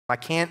I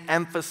can't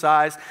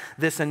emphasize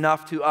this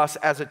enough to us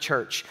as a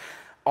church.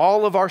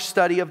 All of our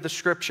study of the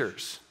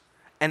scriptures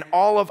and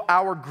all of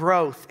our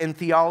growth in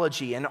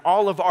theology and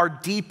all of our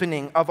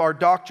deepening of our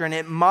doctrine,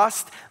 it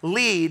must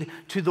lead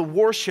to the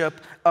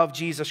worship of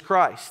Jesus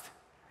Christ.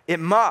 It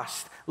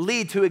must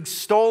lead to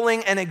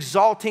extolling and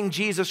exalting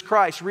Jesus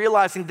Christ,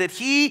 realizing that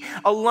He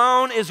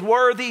alone is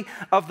worthy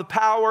of the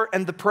power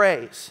and the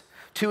praise.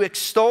 To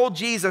extol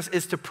Jesus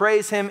is to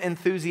praise Him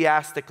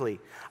enthusiastically.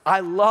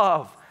 I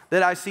love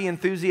that I see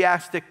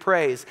enthusiastic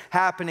praise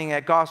happening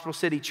at Gospel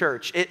City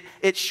Church.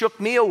 It shook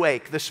me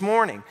awake this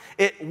morning.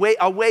 It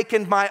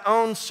awakened my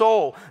own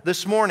soul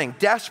this morning.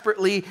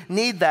 Desperately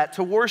need that.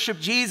 To worship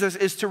Jesus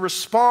is to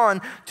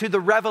respond to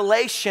the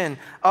revelation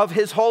of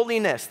His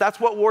holiness. That's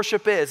what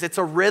worship is. It's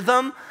a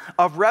rhythm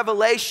of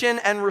revelation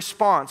and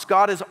response.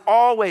 God is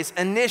always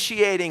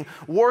initiating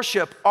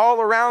worship all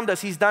around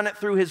us. He's done it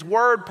through His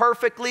word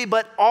perfectly,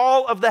 but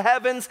all of the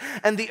heavens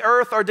and the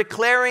earth are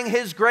declaring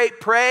His great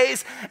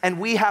praise, and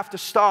we have to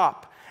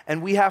stop,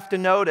 and we have to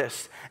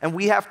notice, and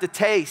we have to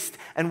taste,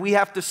 and we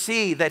have to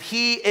see that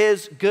He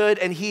is good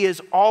and He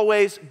is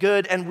always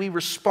good, and we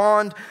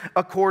respond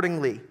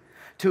accordingly.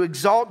 To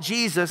exalt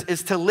Jesus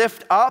is to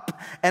lift up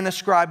and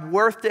ascribe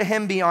worth to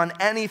Him beyond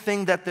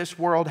anything that this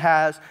world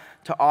has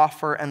to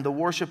offer, and the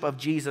worship of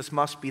Jesus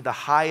must be the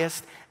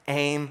highest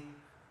aim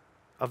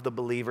of the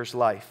believer's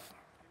life.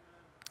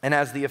 And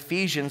as the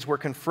Ephesians were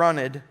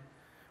confronted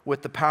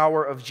with the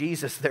power of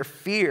Jesus, their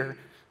fear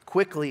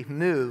quickly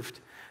moved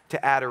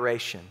to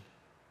adoration.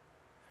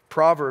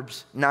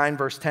 Proverbs 9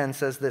 verse 10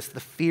 says this: "The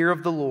fear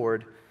of the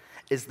Lord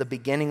is the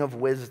beginning of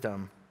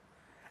wisdom,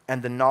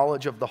 and the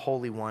knowledge of the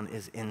Holy One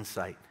is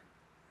insight."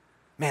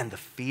 Man, the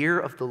fear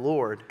of the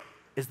Lord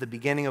is the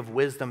beginning of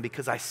wisdom,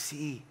 because I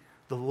see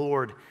the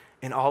Lord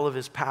in all of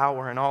His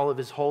power and all of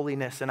His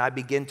holiness, and I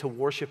begin to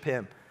worship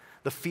Him.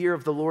 The fear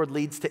of the Lord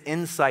leads to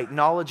insight.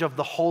 Knowledge of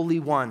the Holy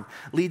One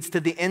leads to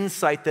the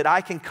insight that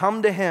I can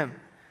come to Him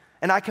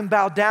and I can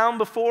bow down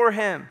before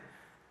Him,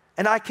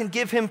 and I can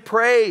give Him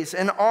praise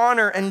and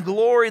honor and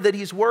glory that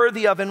He's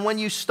worthy of. And when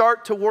you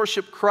start to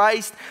worship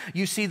Christ,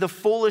 you see the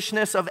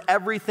foolishness of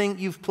everything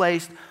you've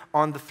placed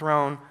on the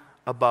throne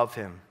above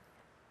Him.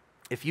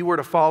 If you were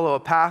to follow a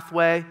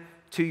pathway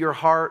to your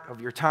heart of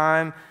your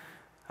time,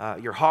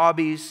 your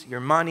hobbies,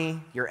 your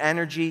money, your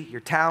energy,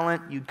 your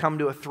talent, you'd come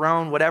to a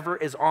throne. Whatever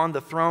is on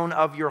the throne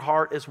of your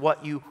heart is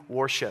what you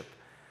worship.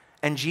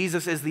 And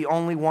Jesus is the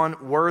only one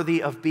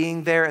worthy of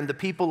being there. And the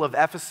people of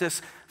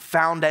Ephesus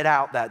found it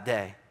out that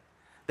day.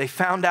 They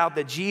found out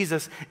that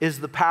Jesus is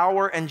the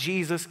power and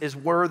Jesus is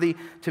worthy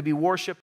to be worshiped.